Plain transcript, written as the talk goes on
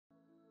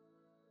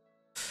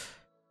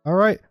All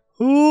right,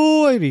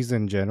 ladies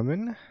and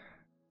gentlemen,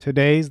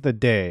 today's the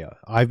day.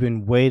 I've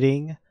been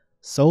waiting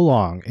so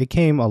long. It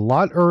came a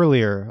lot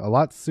earlier, a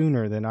lot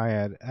sooner than I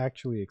had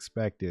actually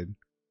expected,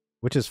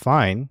 which is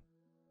fine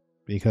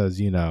because,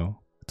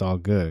 it's all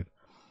good.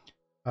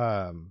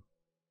 Um,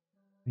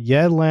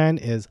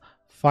 Yelan is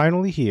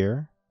finally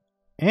here.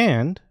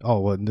 And,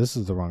 oh, well, this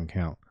is the wrong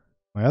count.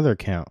 My other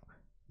count,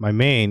 my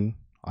main,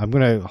 I'm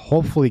going to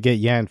hopefully get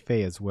Yan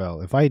Fei as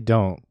well. If I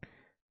don't,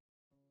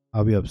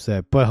 I'll be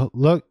upset. But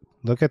look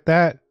at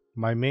that.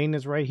 My main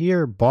is right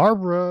here.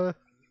 Barbara.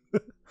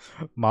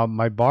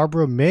 my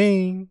Barbara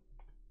main.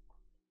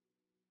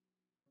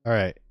 All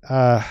right.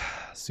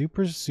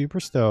 Super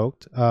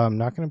stoked. I'm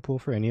not gonna pull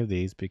for any of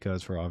these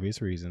because for obvious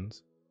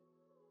reasons.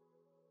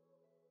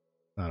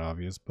 Not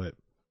obvious, but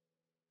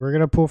we're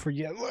gonna pull for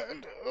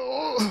Yelan.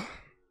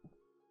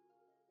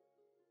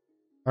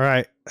 All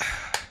right.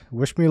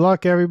 Wish me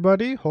luck,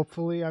 everybody.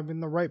 Hopefully I'm in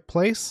the right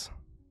place.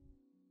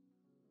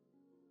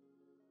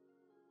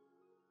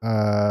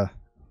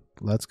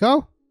 Let's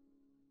go.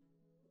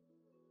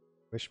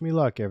 Wish me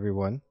luck,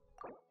 everyone.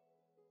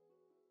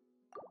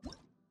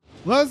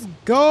 Let's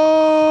go!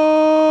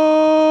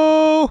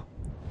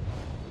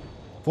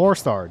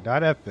 4-star,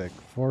 not epic.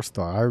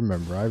 4-star. I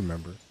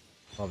remember.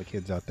 All the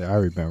kids out there, I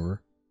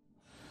remember.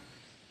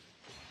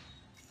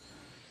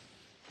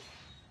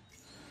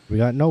 We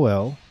got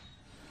Noel.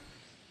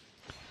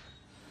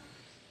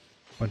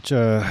 Bunch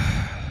of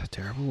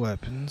terrible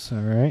weapons,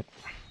 alright.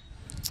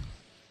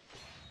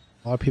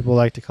 A lot of people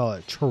like to call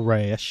it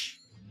trash.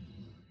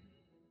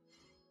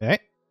 Okay.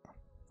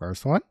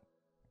 First one.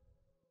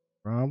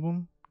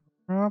 Problem.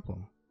 Oh,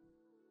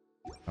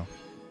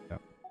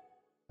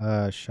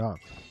 yeah. Shop.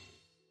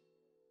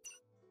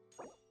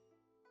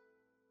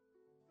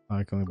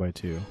 I can only buy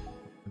 2.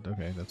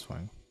 Okay, that's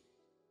fine.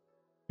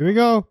 Here we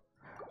go.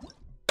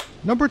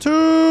 Number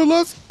 2.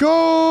 Let's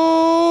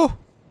go.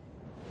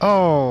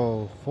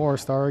 Oh,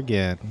 4-star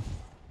again.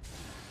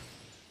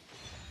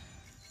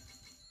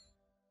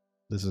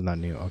 This is not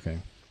new. Okay.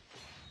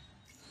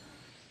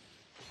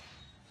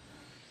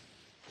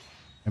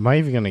 Am I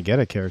even gonna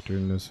get a character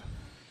in this?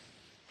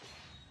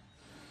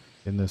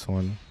 In this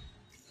one.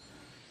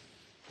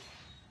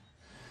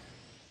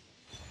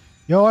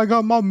 Yo, I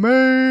got my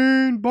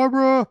main,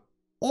 Barbara.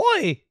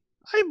 Oi,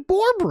 I'm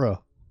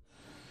Barbara.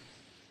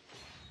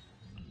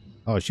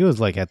 Oh, she was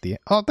like at the.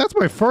 Oh, that's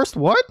my first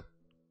one.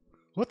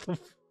 What the?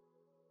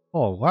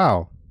 Oh,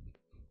 wow.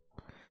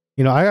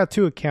 I got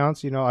 2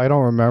 accounts. I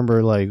don't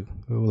remember like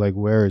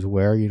where is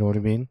where. You know what I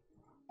mean?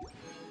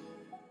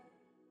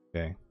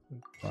 Okay,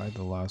 buy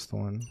the last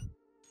one.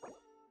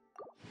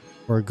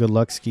 Or good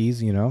luck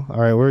skis. All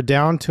right, we're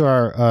down to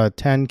our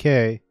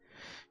 10K.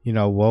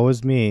 Woe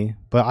is me.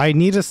 But I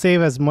need to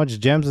save as much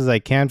gems as I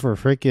can for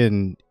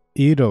freaking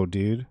Ito,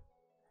 dude.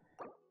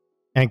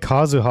 And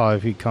Kazuha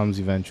if he comes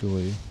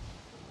eventually.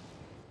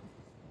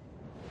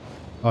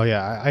 Oh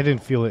yeah, I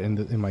didn't feel it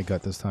in my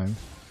gut this time.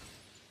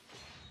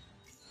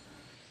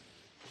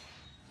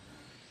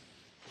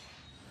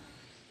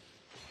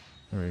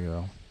 There we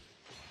go.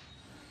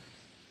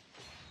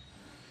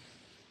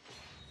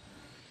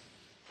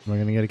 Am I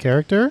gonna get a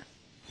character?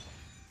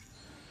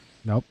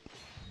 Nope.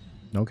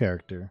 No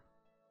character.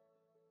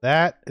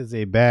 That is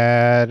a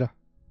bad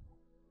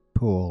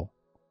pool.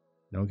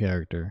 No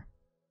character.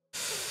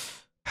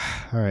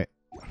 Alright.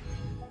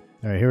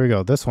 Alright, here we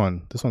go. This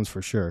one's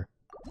for sure.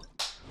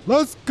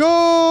 Let's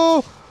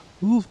go!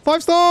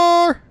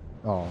 5-star!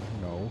 Oh,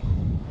 no.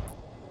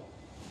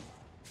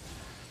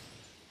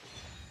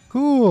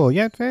 Cool,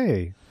 Yan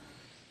Fei.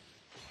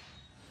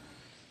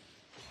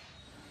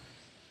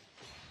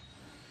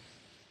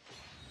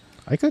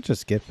 I could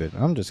just skip it.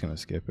 I'm just gonna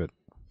skip it.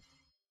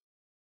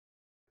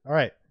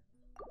 Alright.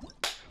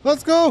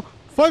 Let's go!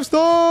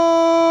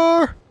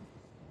 5-star!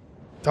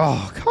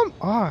 Oh, come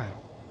on.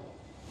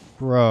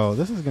 Bro,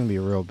 this is gonna be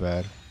real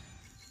bad.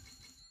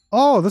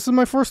 Oh, this is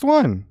my first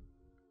one.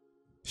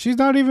 She's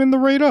not even the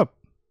rate up.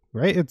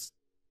 Right? It's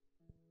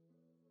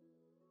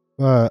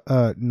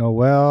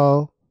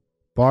Noelle,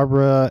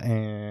 Barbara,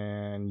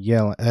 and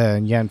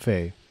Yan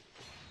Fei.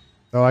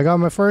 So I got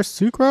my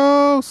first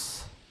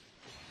Sucrose.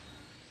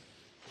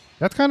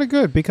 That's kind of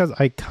good because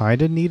I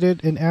kind of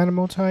needed an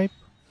animal type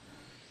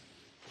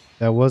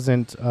that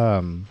wasn't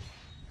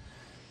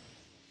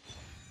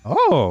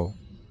Oh,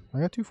 I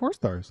got 2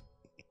 4-stars.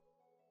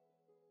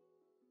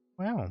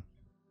 Wow.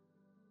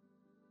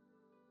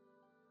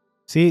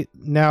 See,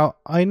 now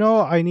I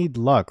know I need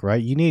luck,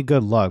 right? You need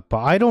good luck, but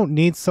I don't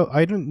need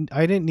I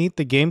didn't need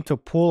the game to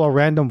pull a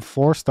random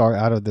 4-star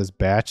out of this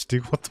batch,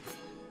 dude. What the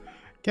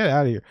Get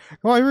out of here.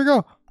 Come on, here we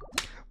go.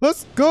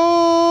 Let's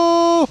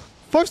go!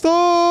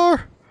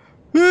 5-star!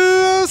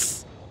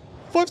 Yes!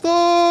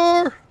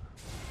 5-star!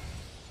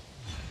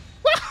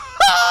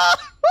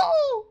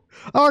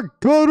 I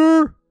got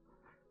her!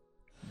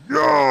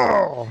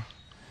 Yeah!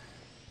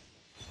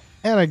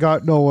 And I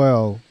got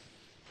Noel.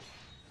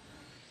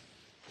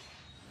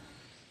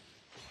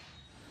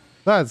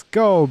 Let's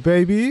go,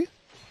 baby.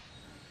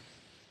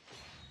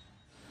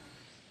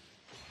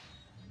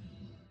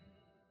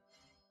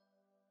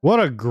 What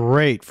a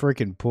great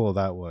freaking pull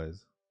that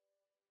was.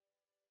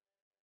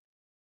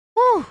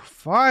 Whew,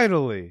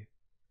 finally.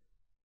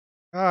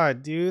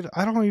 God, dude,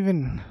 I don't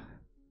even.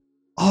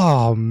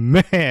 Oh,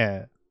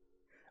 man.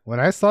 When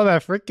I saw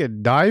that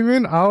freaking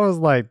diamond, I was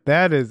like,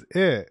 that is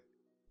it.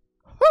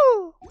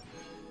 Woo!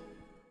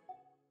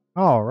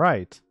 All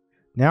right.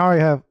 Now I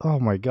have. Oh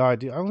my god,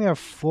 dude. I only have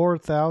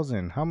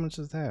 4,000. How much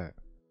is that?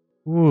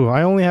 Ooh,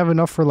 I only have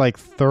enough for like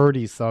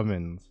 30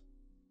 summons.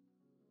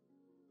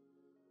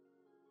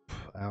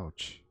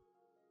 Ouch.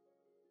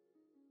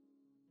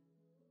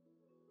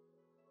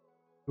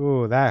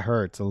 Ooh, that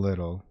hurts a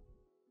little.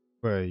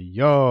 But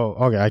yo,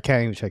 okay, I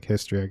can't even check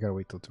history. I gotta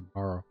wait till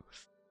tomorrow.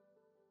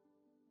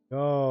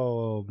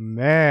 Oh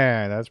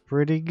man, that's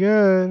pretty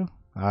good.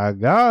 I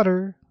got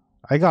her.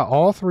 I got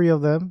all three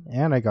of them,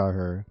 and I got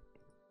her.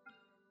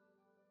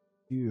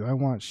 Dude, I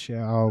want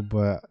Xiao,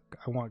 but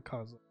I want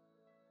Kazu.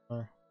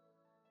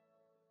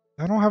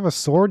 I don't have a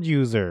sword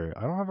user.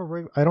 I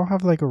don't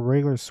have like a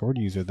regular sword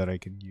user that I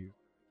can use.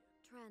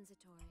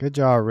 Good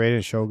job,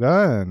 Raiden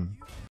Shogun.